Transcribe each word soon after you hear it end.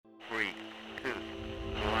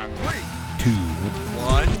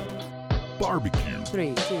1. Barbecue.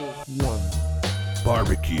 3, 2, 1.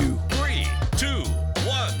 Barbecue. 3, 2,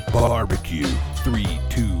 1. Barbecue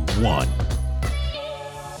 321.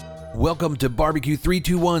 Welcome to Barbecue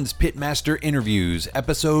 321's Pitmaster Interviews,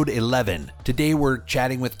 Episode 11. Today we're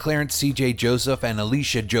chatting with Clarence C.J. Joseph and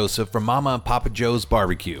Alicia Joseph from Mama and Papa Joe's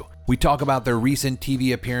Barbecue. We talk about their recent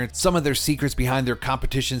TV appearance, some of their secrets behind their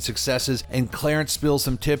competition successes, and Clarence spills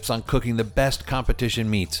some tips on cooking the best competition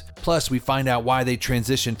meats. Plus, we find out why they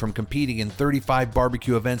transitioned from competing in 35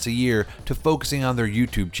 barbecue events a year to focusing on their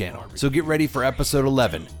YouTube channel. So get ready for Episode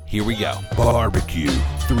 11. Here we go. Barbecue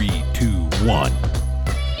 321.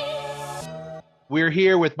 We're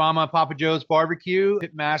here with Mama and Papa Joe's Barbecue,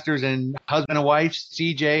 Pitmasters and husband and wife,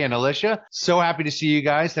 CJ and Alicia. So happy to see you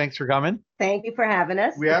guys. Thanks for coming. Thank you for having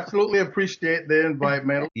us. We absolutely appreciate the invite,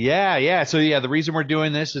 man. Yeah. So the reason we're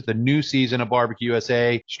doing this is the new season of Barbecue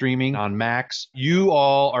USA streaming on Max. You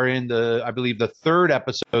all are in I believe the third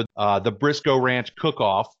episode, the Briscoe Ranch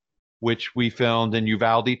Cook-Off, which we filmed in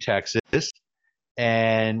Uvalde, Texas.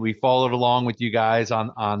 And we followed along with you guys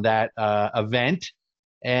on that event.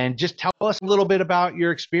 And just tell us a little bit about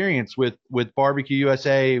your experience with Barbecue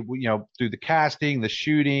USA, through the casting, the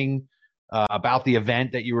shooting, about the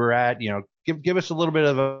event that you were at. Give us a little bit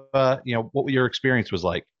of what your experience was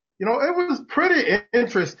like. It was pretty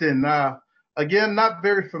interesting. Again, not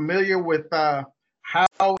very familiar with how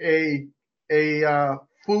a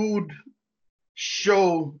food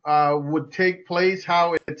show would take place,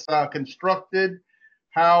 how it's constructed,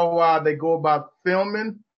 how they go about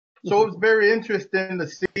filming. So it was very interesting to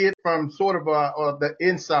see it from sort of the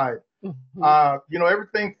inside. Mm-hmm.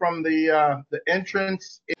 Everything from the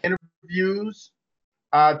entrance interviews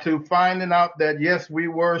to finding out that, yes, we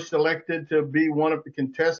were selected to be one of the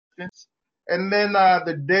contestants. And then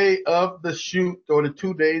the day of the shoot, or the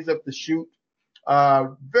 2 days of the shoot,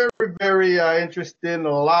 very, very interesting,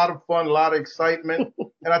 a lot of fun, a lot of excitement.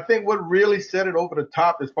 And I think what really set it over the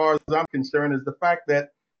top, as far as I'm concerned, is the fact that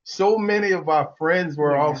so many of our friends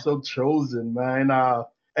were also chosen, man.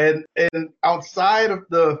 And outside of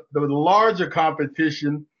the larger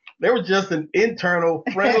competition, there was just an internal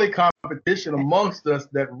friendly competition amongst us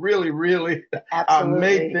that really, really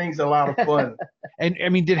made things a lot of fun. And I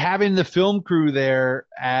mean, did having the film crew there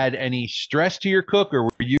add any stress to your cook, or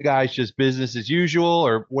were you guys just business as usual,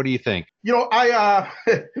 or what do you think?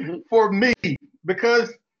 For me,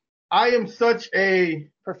 because I am such a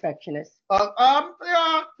perfectionist. A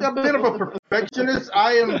bit of a perfectionist.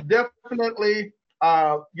 I am definitely,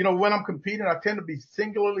 when I'm competing, I tend to be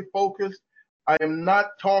singularly focused. I am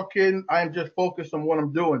not talking. I am just focused on what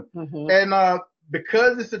I'm doing. Mm-hmm. And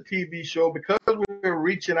because it's a TV show, because we're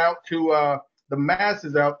reaching out to the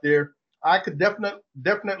masses out there, I could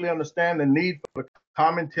definitely understand the need for the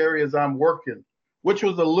commentary as I'm working, which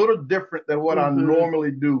was a little different than what I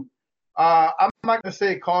normally do. I'm not going to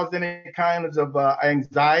say it caused any kinds of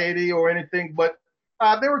anxiety or anything, but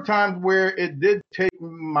there were times where it did take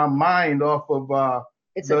my mind off of the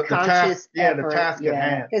task at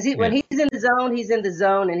hand. Because when he's in the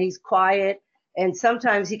zone and he's quiet. And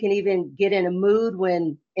sometimes he can even get in a mood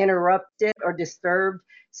when interrupted or disturbed.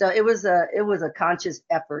 So it was a conscious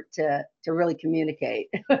effort to really communicate.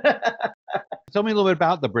 Tell me a little bit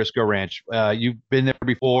about the Briscoe Ranch. You've been there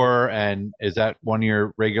before, and is that one of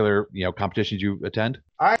your regular, competitions you attend?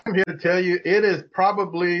 I'm here to tell you it is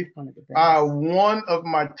probably one of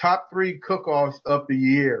my top 3 cook-offs of the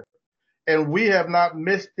year. And we have not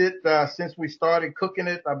missed it since we started cooking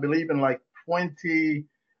it, I believe in like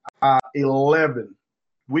 2011.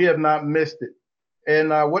 We have not missed it.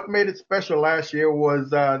 And what made it special last year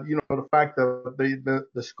was, the fact of the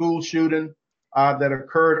school shooting that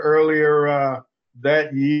occurred earlier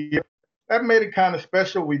that year. That made it kind of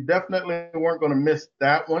special. We definitely weren't going to miss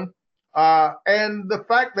that one. And the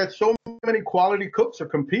fact that so many quality cooks are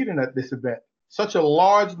competing at this event. Such a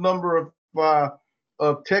large number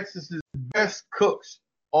of Texas's best cooks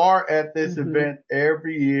are at this event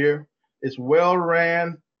every year. It's well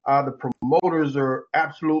ran. The promoters are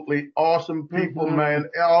absolutely awesome people, man.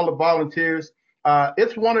 All the volunteers.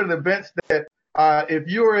 It's one of the events that if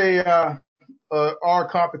you're our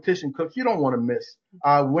competition cook, you don't want to miss.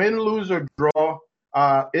 Win, lose, or draw,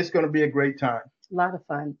 it's going to be a great time. A lot of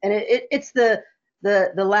fun. And it's the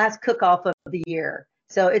last cook-off of the year.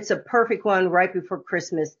 So it's a perfect one right before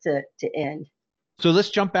Christmas to end. So let's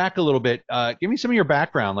jump back a little bit. Give me some of your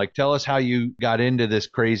background. Like, tell us how you got into this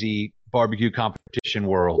crazy barbecue competition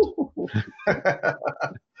world.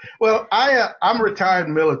 Well, I'm retired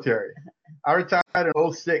military. I retired in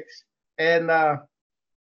 2006. And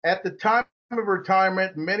at the time of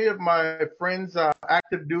retirement, many of my friends,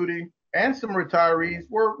 active duty, and some retirees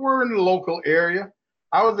were in the local area.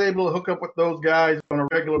 I was able to hook up with those guys on a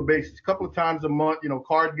regular basis, a couple of times a month,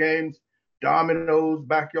 card games, dominoes,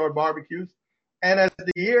 backyard barbecues. And as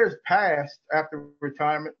the years passed after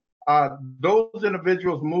retirement, those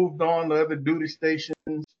individuals moved on to other duty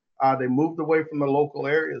stations. They moved away from the local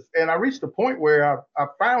areas. And I reached a point where I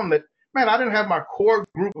found that, man, I didn't have my core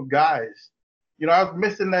group of guys. I was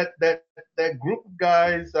missing that group of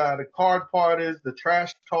guys, the card parties, the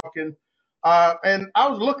trash talking. And I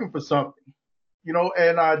was looking for something,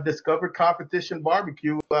 and I discovered Competition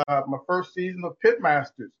Barbecue, my first season of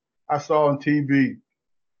Pitmasters I saw on TV.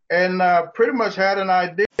 And pretty much had an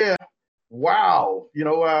idea, wow,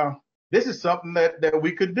 this is something that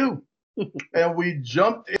we could do. And we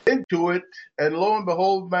jumped into it, and lo and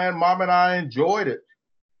behold, man, Mom and I enjoyed it.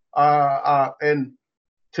 And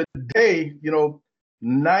today,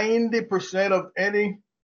 90% of any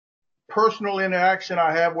personal interaction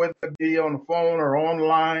I have, whether it be on the phone or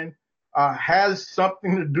online, has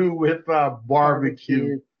something to do with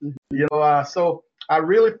barbecue. So I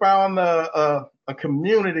really found a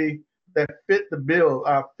community that fit the bill,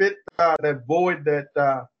 fit that void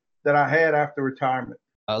that I had after retirement.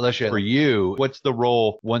 Alicia, for you, what's the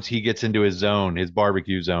role once he gets into his zone, his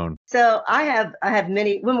barbecue zone? So I have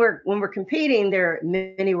many. When we're competing, there are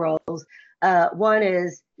many roles. One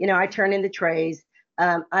is, I turn in the trays.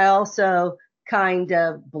 I also kind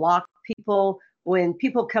of block people when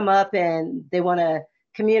people come up and they want to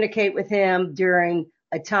communicate with him during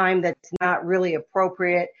a time that's not really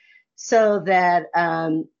appropriate, so that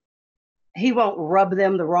he won't rub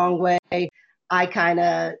them the wrong way. I kind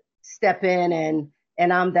of step in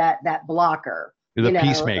and I'm that blocker. You're the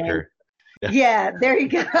peacemaker. Yeah, there you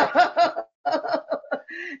go.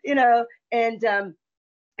 And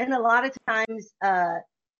a lot of times,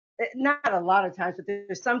 not a lot of times, but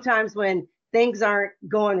there's sometimes when things aren't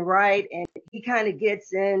going right and he kind of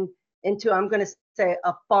gets into, I'm going to say,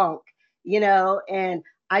 a funk, and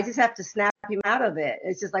I just have to snap him out of it.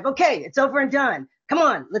 It's just like, okay, it's over and done. Come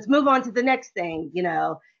on, let's move on to the next thing,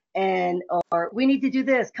 or we need to do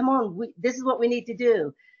this. Come on, this is what we need to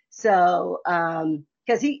do. So,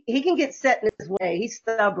 because he can get set in his way. He's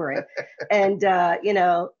stubborn. And,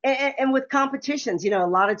 and with competitions, a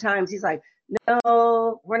lot of times he's like,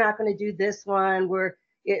 no, we're not going to do this one.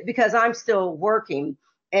 Because I'm still working.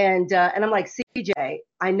 And I'm like, CJ,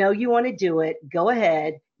 I know you want to do it. Go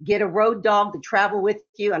ahead, get a road dog to travel with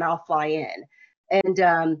you and I'll fly in. And,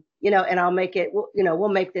 and I'll make it, we'll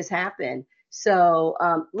make this happen. So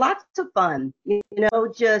lots of fun,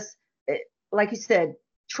 just like you said,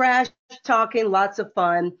 trash talking, lots of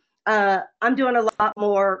fun. I'm doing a lot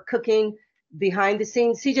more cooking behind the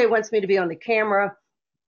scenes. CJ wants me to be on the camera,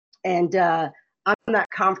 and I'm not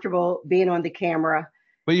comfortable being on the camera.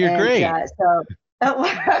 But you're great. So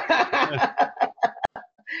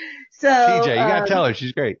CJ, you got to tell her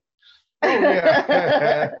she's great. Oh,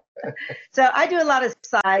 yeah. So I do a lot of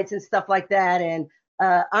sides and stuff like that. And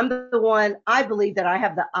I'm the one, I believe that I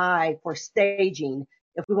have the eye for staging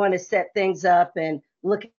if we want to set things up and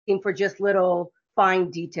looking for just little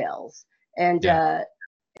fine details and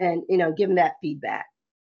giving that feedback.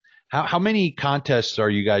 How many contests are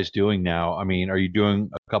you guys doing now? I mean, are you doing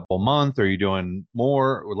a couple a month? Are you doing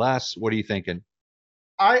more or less? What are you thinking?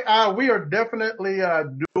 We are definitely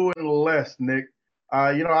doing less, Nick.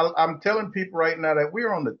 I'm telling people right now that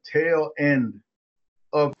we're on the tail end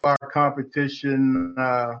of our competition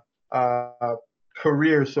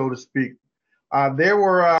career, so to speak. There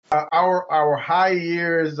were our high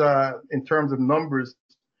years in terms of numbers.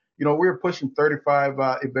 We were pushing 35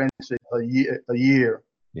 events a year.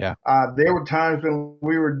 Yeah. There were times when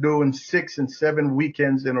we were doing 6 and 7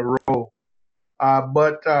 weekends in a row.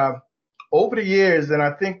 But over the years, and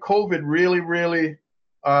I think COVID really, really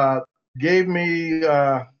gave me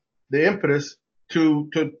the impetus to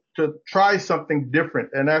try something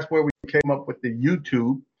different. And that's where we came up with the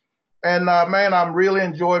YouTube. And man, I'm really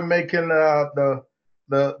enjoying making the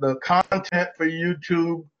content for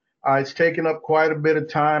YouTube. It's taken up quite a bit of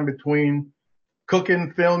time between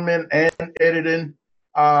cooking, filming, and editing.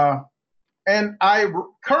 And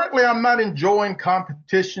I'm not enjoying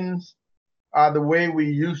competitions the way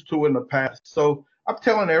we used to in the past. So I'm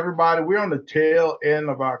telling everybody, we're on the tail end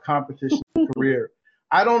of our competition career.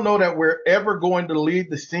 I don't know that we're ever going to leave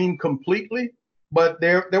the scene completely, but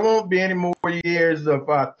there won't be any more years of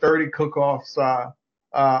 30 cook-offs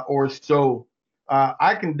or so.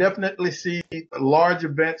 I can definitely see large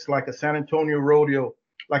events like a San Antonio rodeo,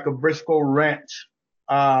 like a Briscoe Ranch,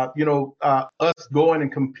 us going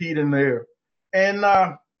and competing there. And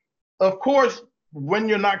of course, when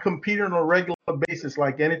you're not competing on a regular basis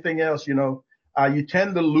like anything else, you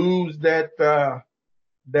tend to lose that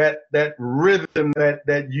that rhythm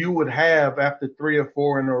that you would have after 3 or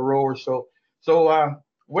 4 in a row or so. So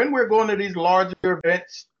when we're going to these larger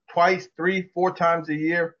events twice, 3, 4 times a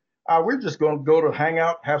year, we're just going to go to hang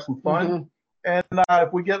out, have some fun. Mm-hmm. And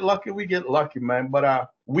if we get lucky, we get lucky, man.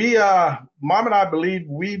 But Mom and I believe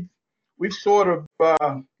we've sort of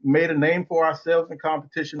made a name for ourselves in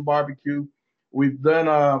competition barbecue. We've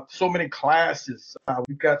done so many classes.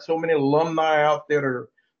 We've got so many alumni out there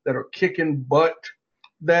that are kicking butt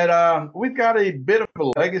that we've got a bit of a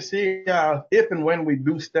legacy if and when we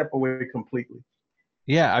do step away completely.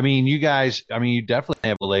 Yeah, I mean, you guys, I mean, you definitely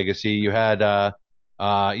have a legacy. You had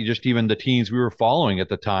you just even the teams we were following at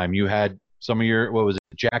the time. You had some of your, what was it,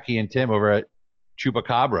 Jackie and Tim over at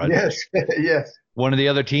Chupacabra. Yes, yes. One of the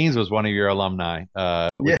other teams was one of your alumni.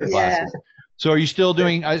 With Yes. the classes. So are you still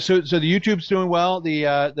doing? So the YouTube's doing well.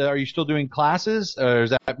 Are you still doing classes, or is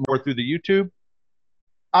that more through the YouTube?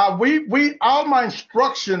 All my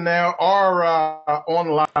instruction now are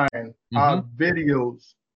online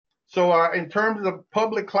videos. So in terms of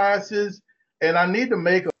public classes, and I need to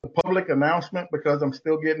make a public announcement because I'm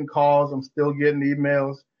still getting calls, I'm still getting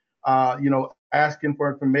emails, asking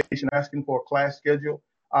for information, asking for a class schedule.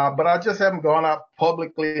 But I just haven't gone out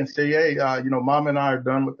publicly and say, hey, Mom and I are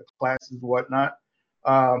done with the classes and whatnot.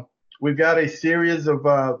 We've got a series of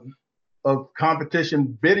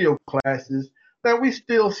competition video classes that we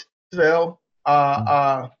still sell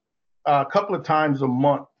a couple of times a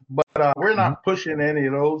month, but we're not pushing any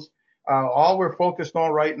of those. All we're focused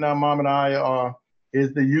on right now, Mom and I,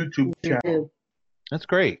 is the YouTube channel. That's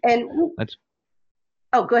great. And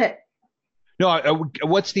oh, go ahead. No,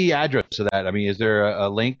 what's the address of that? I mean, is there a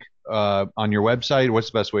link on your website?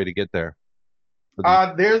 What's the best way to get there?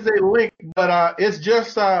 There's a link, but it's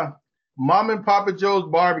just Mom and Papa Joe's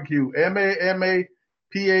Barbecue, MAMAPAPA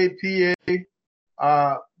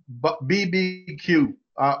BBQ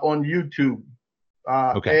on YouTube.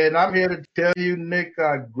 Okay. And I'm here to tell you, Nick,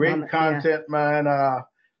 great content, man.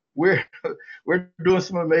 We're doing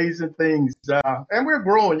some amazing things, and we're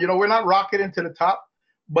growing. We're not rocketing to the top,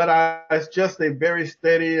 but it's just a very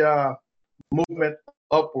steady movement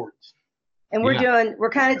upwards. And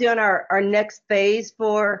we're kind of doing our next phase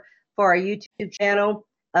for our YouTube channel.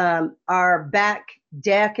 Our back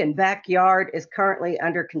deck and backyard is currently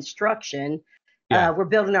under construction. Yeah. We're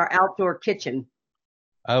building our outdoor kitchen.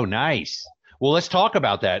 Oh, nice. Well, let's talk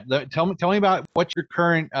about that. Tell me about what's your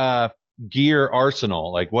current gear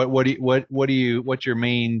arsenal. Like what's your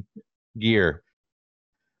main gear?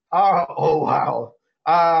 Oh wow.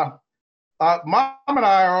 Mom and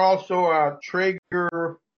I are also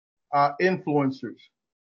Traeger influencers.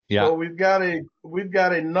 Yeah. So we've got a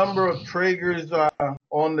number of Traegers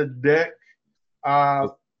on the deck.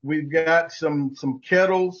 We've got some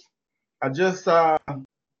kettles.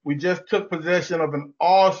 We just took possession of an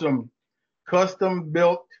awesome custom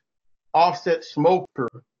built offset smoker.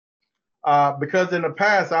 Because in the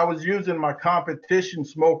past I was using my competition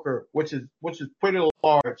smoker, which is pretty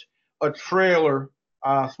large, a trailer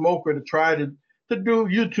smoker to try to do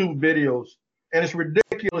YouTube videos. And it's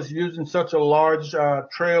ridiculous using such a large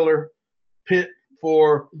trailer pit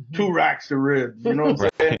for 2 racks of ribs, you know what I'm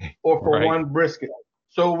saying? Or for 1 brisket.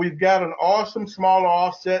 So we've got an awesome smaller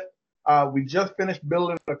offset. We just finished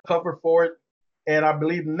building a cover for it. And I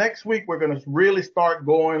believe next week we're going to really start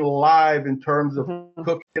going live in terms of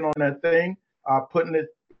cooking on that thing, putting it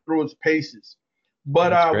through its paces.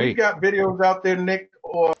 But we've got videos out there, Nick,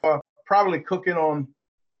 or probably cooking on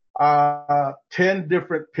 10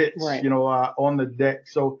 different pits, on the deck.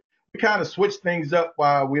 So we kind of switch things up.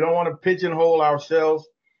 We don't want to pigeonhole ourselves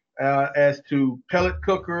as to pellet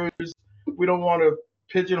cookers. We don't want to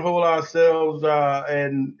pigeonhole ourselves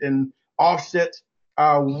and offsets.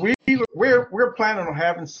 We're planning on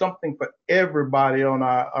having something for everybody on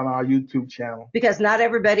our YouTube channel. Because not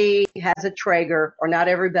everybody has a Traeger or not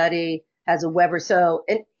everybody has a Weber. So,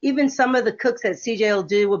 and even some of the cooks that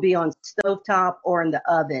CJ will be on stovetop or in the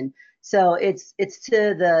oven. So it's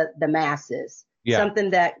to the masses. Yeah. Something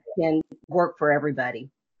that can work for everybody.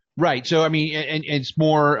 Right. So I mean, and it's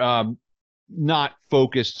more not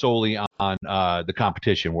focused solely on the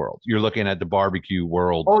competition world. You're looking at the barbecue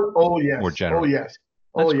world. Oh yes. More generally. Oh yes.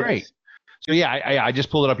 That's great. So yeah, I just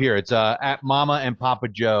pulled it up here. It's at Mama and Papa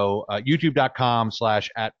Joe,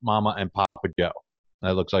 youtube.com/@Mama and Papa Joe.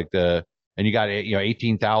 That looks like and you got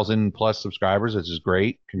 18,000 plus subscribers, which is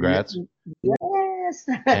great. Congrats. Yes.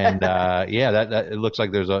 And that it looks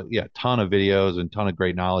like there's a ton of videos and ton of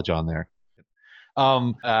great knowledge on there.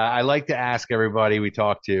 I like to ask everybody we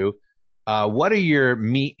talk to, what are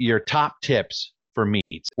your top tips for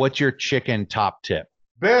meats? What's your chicken top tip?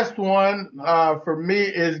 Best one for me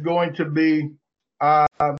is going to be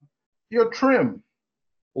your trim.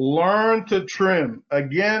 Learn to trim.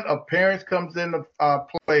 Again, appearance comes into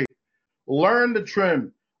play. Learn to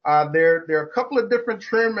trim. There are a couple of different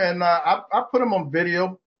trim, and I put them on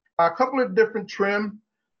video. A couple of different trim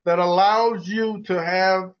that allows you to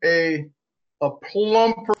have a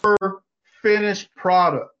plumper finished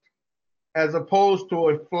product as opposed to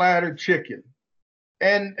a flatter chicken.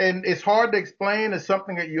 And it's hard to explain. It's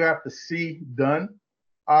something that you have to see done.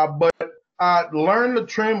 But learn to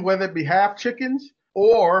trim, whether it be half chickens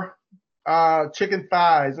or chicken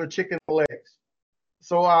thighs or chicken legs.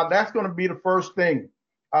 So that's going to be the first thing.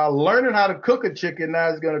 Learning how to cook a chicken now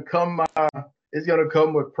is going to come. Is going to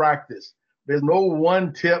come with practice. There's no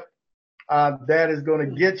one tip that is going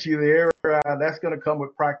to get you there. That's going to come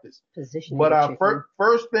with practice. Positioning But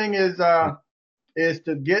first thing is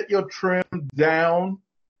to get your trim down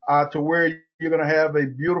to where you're going to have a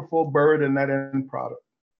beautiful bird in that end product.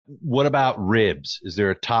 What about ribs? Is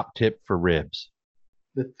there a top tip for ribs?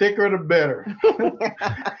 The thicker, the better.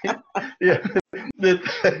 Yeah.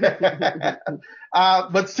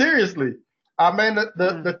 But seriously, I mean,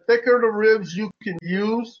 the thicker the ribs you can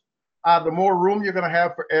use, the more room you're going to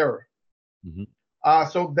have for error. Mm-hmm.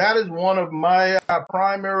 So that is one of my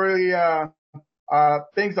primary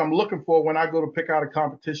things I'm looking for when I go to pick out a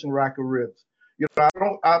competition rack of ribs. You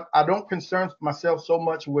know, I don't concern myself so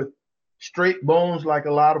much with straight bones like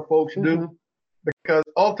a lot of folks do, because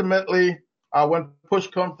ultimately, when push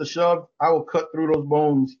comes to shove, I will cut through those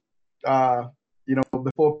bones,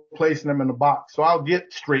 before placing them in the box. So I'll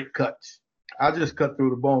get straight cuts. I'll just cut through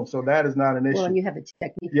the bone. So that is not an issue. Well, and you have a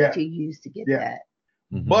technique that you use to get that.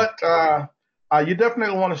 Mm-hmm. But you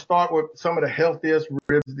definitely want to start with some of the healthiest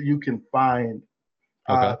ribs that you can find.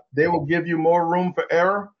 Okay. They will give you more room for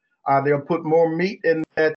error. They'll put more meat in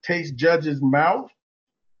that taste judge's mouth.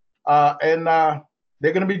 And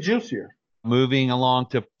they're going to be juicier. Moving along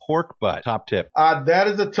to pork butt, top tip. That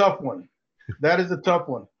is a tough one.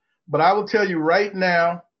 But I will tell you right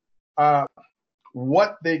now,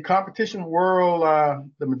 what the competition world,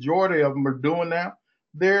 the majority of them are doing now,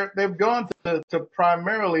 they've gone to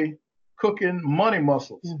primarily cooking money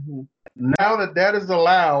muscles. Mm-hmm. Now that is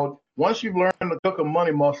allowed, once you've learned to cook a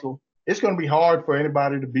money muscle, it's going to be hard for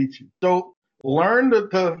anybody to beat you. So learn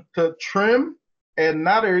to trim, and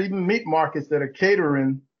now there are even meat markets that are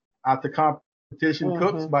catering to competition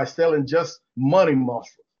cooks by selling just money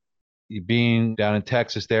muscle. You being down in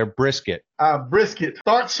Texas there, brisket. Brisket.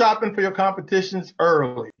 Start shopping for your competitions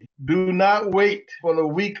early. Do not wait for the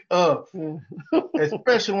week of,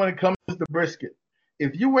 especially when it comes to brisket.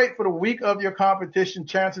 If you wait for the week of your competition,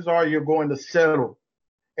 chances are you're going to settle.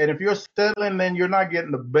 And if you're settling, then you're not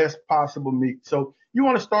getting the best possible meat. So you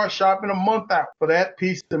want to start shopping a month out for that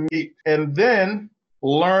piece of meat. And then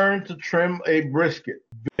learn to trim a brisket.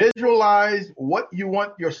 Visualize what you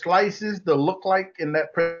want your slices to look like in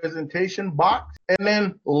that presentation box, and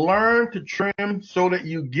then learn to trim so that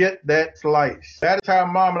you get that slice. That is how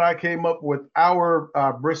Mom and I came up with our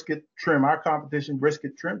brisket trim, our competition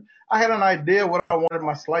brisket trim. I had an idea what I wanted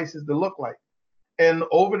my slices to look like. And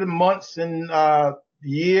over the months and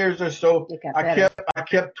years or so, I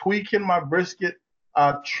kept tweaking my brisket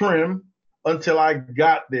trim until I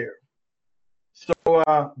got there. So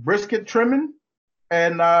brisket trimming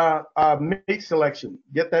and meat selection.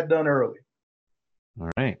 Get that done early. All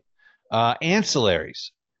right.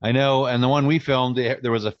 Ancillaries. I know, and the one we filmed,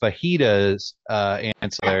 there was a fajitas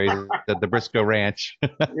ancillary at the Briscoe Ranch.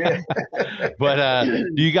 But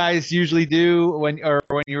do you guys usually do when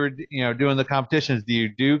you were doing the competitions? Do you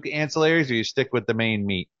do ancillaries, or you stick with the main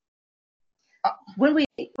meat? When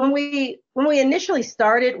we initially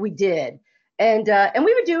started, we did, and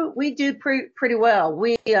we do pretty well.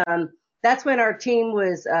 We that's when our team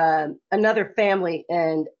was another family,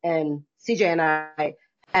 and CJ and I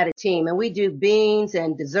had a team, and we do beans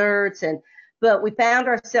and desserts, but we found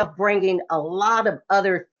ourselves bringing a lot of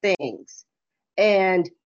other things, and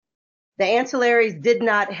the ancillaries did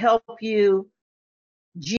not help you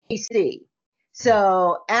GC.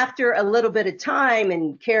 So after a little bit of time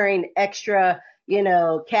and carrying extra,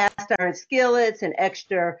 cast iron skillets and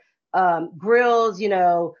extra grills,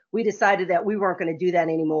 we decided that we weren't going to do that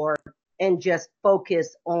anymore and just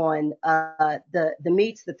focus on the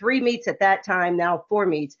meats, the 3 meats at that time, now 4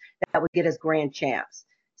 meats that would get us grand champs.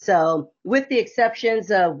 So with the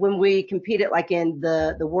exceptions of when we competed like in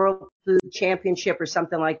the World Food Championship or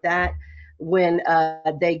something like that, when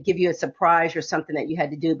they give you a surprise or something that you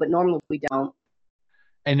had to do, but normally we don't.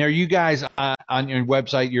 And are you guys on your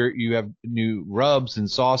website, you have new rubs and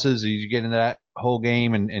sauces? Are you get into that whole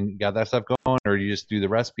game and got that stuff going, or you just do the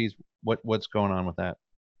recipes? What's going on with that?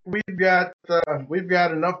 we've got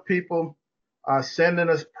enough people sending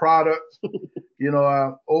us products.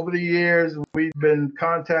 Over the years we've been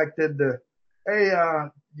contacted to, hey,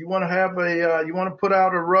 you want to have you want to put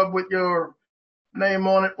out a rub with your name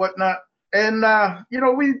on it, whatnot. And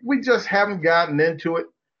we just haven't gotten into it.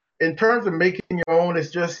 In terms of making your own,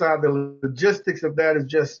 it's just the logistics of that is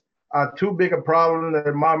just too big a problem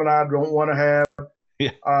that Mom and I don't want to have.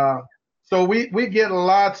 Yeah. So we get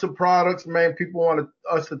lots of products, man. People want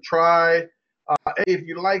us to try. Hey, if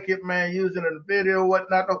you like it, man, use it in the video,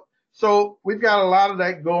 whatnot. So we've got a lot of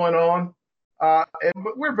that going on. But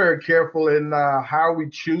we're very careful in how we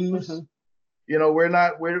choose. Mm-hmm. We're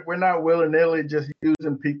not willy-nilly just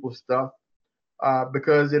using people's stuff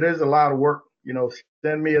because it is a lot of work.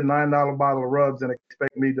 Send me a $9 bottle of rubs and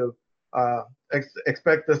expect me to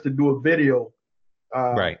expect us to do a video.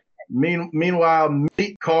 Right. Meanwhile,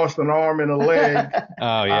 meat costs an arm and a leg.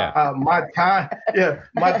 Oh yeah. My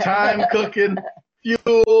time cooking,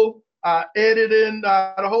 fuel, editing,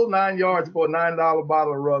 the whole 9 yards for a $9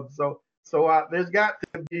 bottle of rubs. So there's got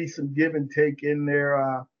to be some give and take in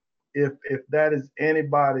there if that is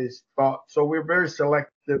anybody's thought. So we're very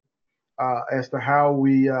selective as to how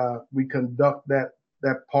we conduct that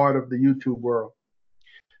part of the YouTube world.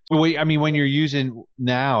 Wait, I mean, when you're using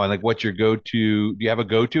now, and like, what's your go-to? Do you have a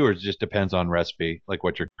go-to, or it just depends on recipe, like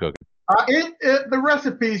what you're cooking? The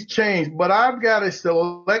recipes change, but I've got a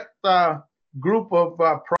select group of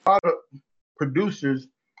product producers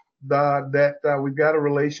that we've got a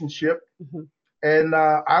relationship, mm-hmm. and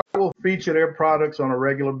I will feature their products on a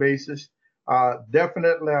regular basis.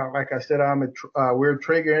 Definitely, like I said, we're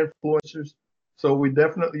Traeger influencers, so we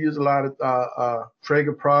definitely use a lot of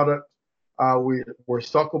Traeger products. We're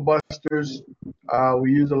Sucker Busters.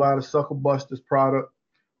 We use a lot of Sucker Busters product.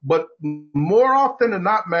 But more often than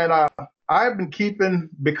not, man, I've been keeping,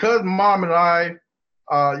 because Mom and I,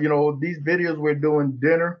 these videos we're doing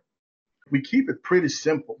dinner, we keep it pretty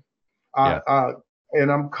simple. Yeah.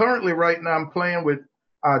 And I'm currently right now, I'm playing with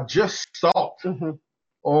just salt mm-hmm.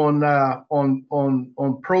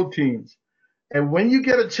 on proteins. And when you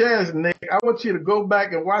get a chance, Nick, I want you to go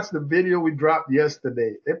back and watch the video we dropped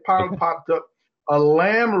yesterday. It popped up a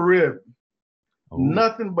lamb rib,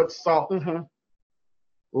 nothing but salt. Mm-hmm.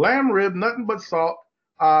 Lamb rib, nothing but salt.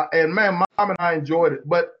 And man, Mom and I enjoyed it.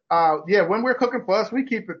 But when we're cooking for us, we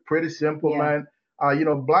keep it pretty simple, yeah.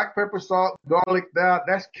 Man. Black pepper, salt, garlic,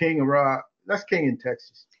 that's king in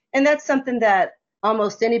Texas. And that's something that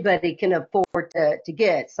almost anybody can afford to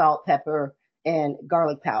get: salt, pepper, and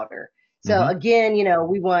garlic powder. So mm-hmm. again,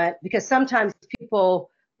 we want, because sometimes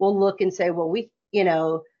people will look and say, well, we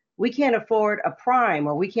can't afford a prime,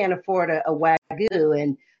 or we can't afford a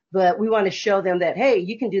Wagyu, but we want to show them that, hey,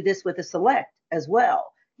 you can do this with a select as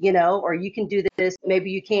well, or you can do this.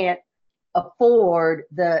 Maybe you can't afford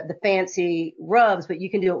the fancy rubs, but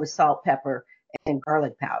you can do it with salt, pepper, and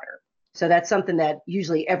garlic powder. So that's something that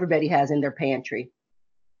usually everybody has in their pantry.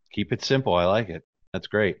 Keep it simple. I like it. That's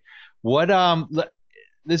great.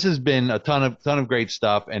 This has been a ton of great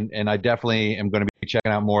stuff, and I definitely am going to be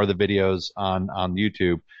checking out more of the videos on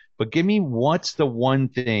YouTube. But give me, what's the one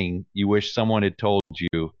thing you wish someone had told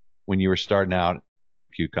you when you were starting out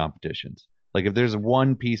BBQ competitions? Like, if there's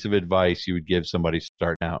one piece of advice you would give somebody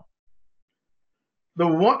starting out. The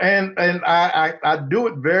one, and I do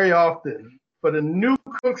it very often for the new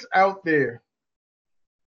cooks out there: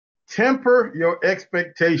 temper your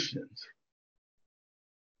expectations.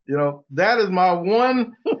 That is my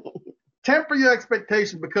one. Temper your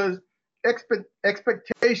expectations, because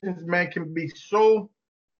expectations, man, can be so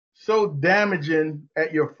damaging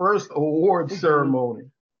at your first award mm-hmm. ceremony.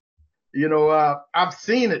 I've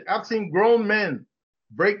seen it. I've seen grown men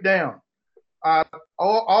break down.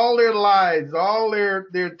 All their lives, all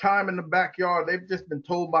their time in the backyard, they've just been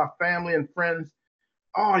told by family and friends,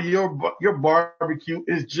 "Oh, your barbecue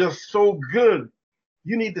is just so good.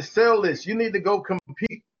 You need to sell this. You need to go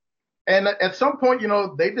compete." And at some point,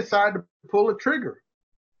 they decide to pull the trigger,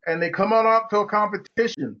 and they come on up to a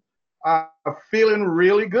competition feeling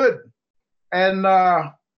really good. And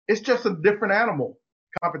it's just a different animal,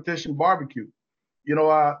 competition barbecue.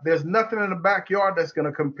 There's nothing in the backyard that's going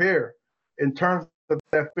to compare in terms of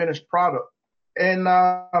that finished product. And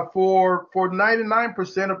for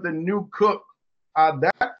 99% of the new cook,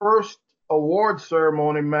 that first award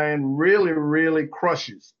ceremony, man, really, really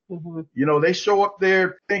crushes. Mm-hmm. They show up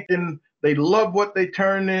there thinking they love what they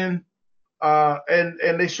turn in,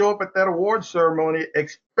 and they show up at that award ceremony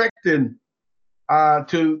expecting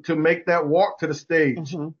to make that walk to the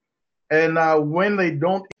stage. Mm-hmm. And when they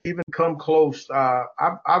don't even come close,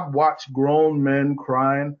 I've watched grown men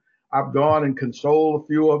crying. I've gone and consoled a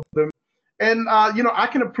few of them, And I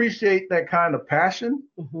can appreciate that kind of passion.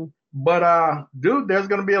 Mm-hmm. But dude, there's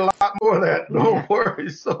gonna be a lot more of that. Don't worry.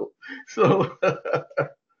 So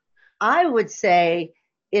I would say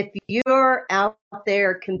if you're out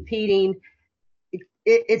there competing,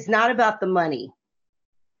 it's not about the money.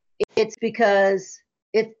 It's because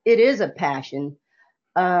it is a passion.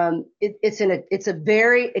 It's a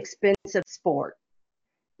very expensive sport.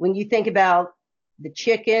 When you think about the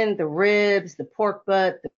chicken, the ribs, the pork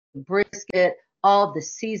butt, the brisket, all the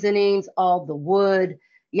seasonings, all the wood,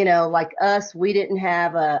 like us, we didn't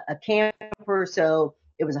have a camper, so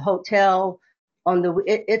it was a hotel on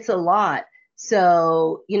it's a lot.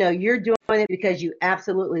 So, you're doing it because you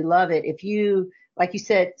absolutely love it. If you, like you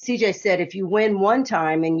said, CJ said, if you win one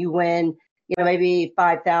time and you win, maybe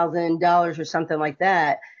 $5,000 or something like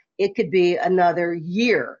that, it could be another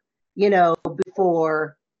year,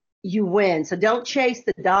 before you win. So don't chase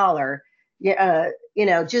the dollar.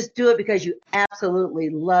 Just do it because you absolutely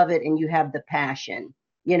love it and you have the passion,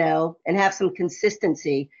 and have some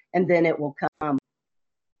consistency, and then it will come.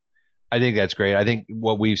 I think that's great. I think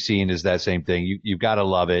what we've seen is that same thing. You've got to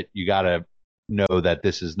love it. You got to know that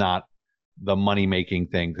this is not the money-making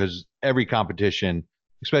thing, because every competition,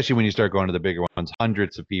 especially when you start going to the bigger ones,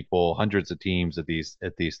 hundreds of people, hundreds of teams at these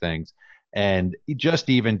things, and just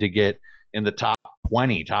even to get in the top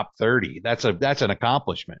 20, top 30, that's an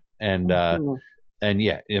accomplishment. And and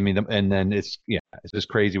yeah, I mean, and then it's just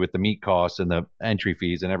crazy with the meat costs and the entry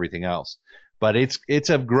fees and everything else. But it's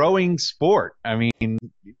a growing sport. I mean,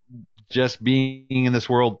 just being in this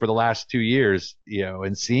world for the last 2 years,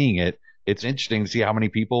 and seeing it, it's interesting to see how many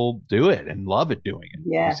people do it and love it doing it.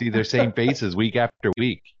 Yeah. You see their same faces week after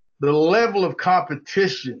week. The level of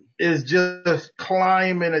competition is just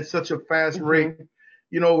climbing at such a fast rate,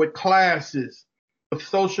 with classes, with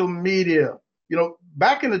social media.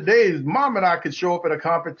 Back in the days, Mom and I could show up at a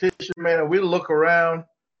competition, man, and we'd look around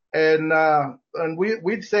and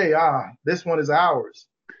we'd say, this one is ours.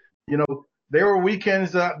 There were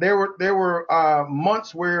weekends, there were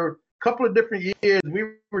months where a couple of different years we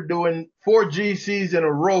were doing 4 GCs in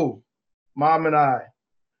a row, Mom and I.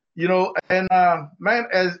 And man,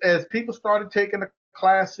 as people started taking the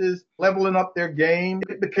classes, leveling up their game,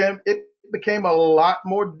 it became a lot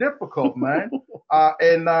more difficult, man.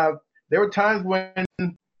 And there were times when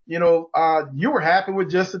you were happy with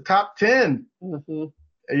just the top 10,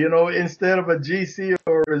 instead of a GC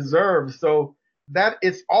or a reserve. So that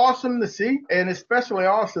it's awesome to see, and especially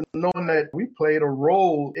awesome knowing that we played a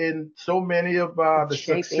role in so many of the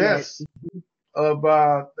success of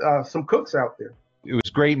some cooks out there. It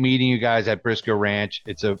was great meeting you guys at Briscoe Ranch.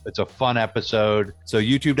 It's a fun episode. So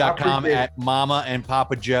youtube.com at Mama and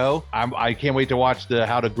Papa Joe. I can't wait to watch the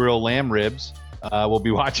How to Grill Lamb Ribs. We'll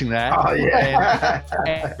be watching that. Oh, yeah.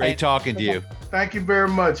 And great talking to you. Thank you very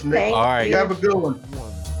much, Nick. All right. You have a good one.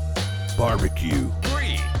 Barbecue.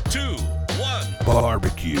 3, 2, 1.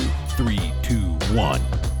 Barbecue 321.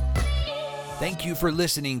 Thank you for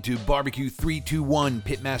listening to Barbecue 321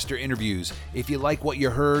 Pitmaster Interviews. If you like what you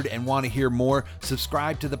heard and want to hear more,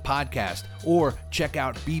 subscribe to the podcast or check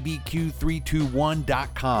out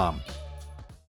bbq321.com.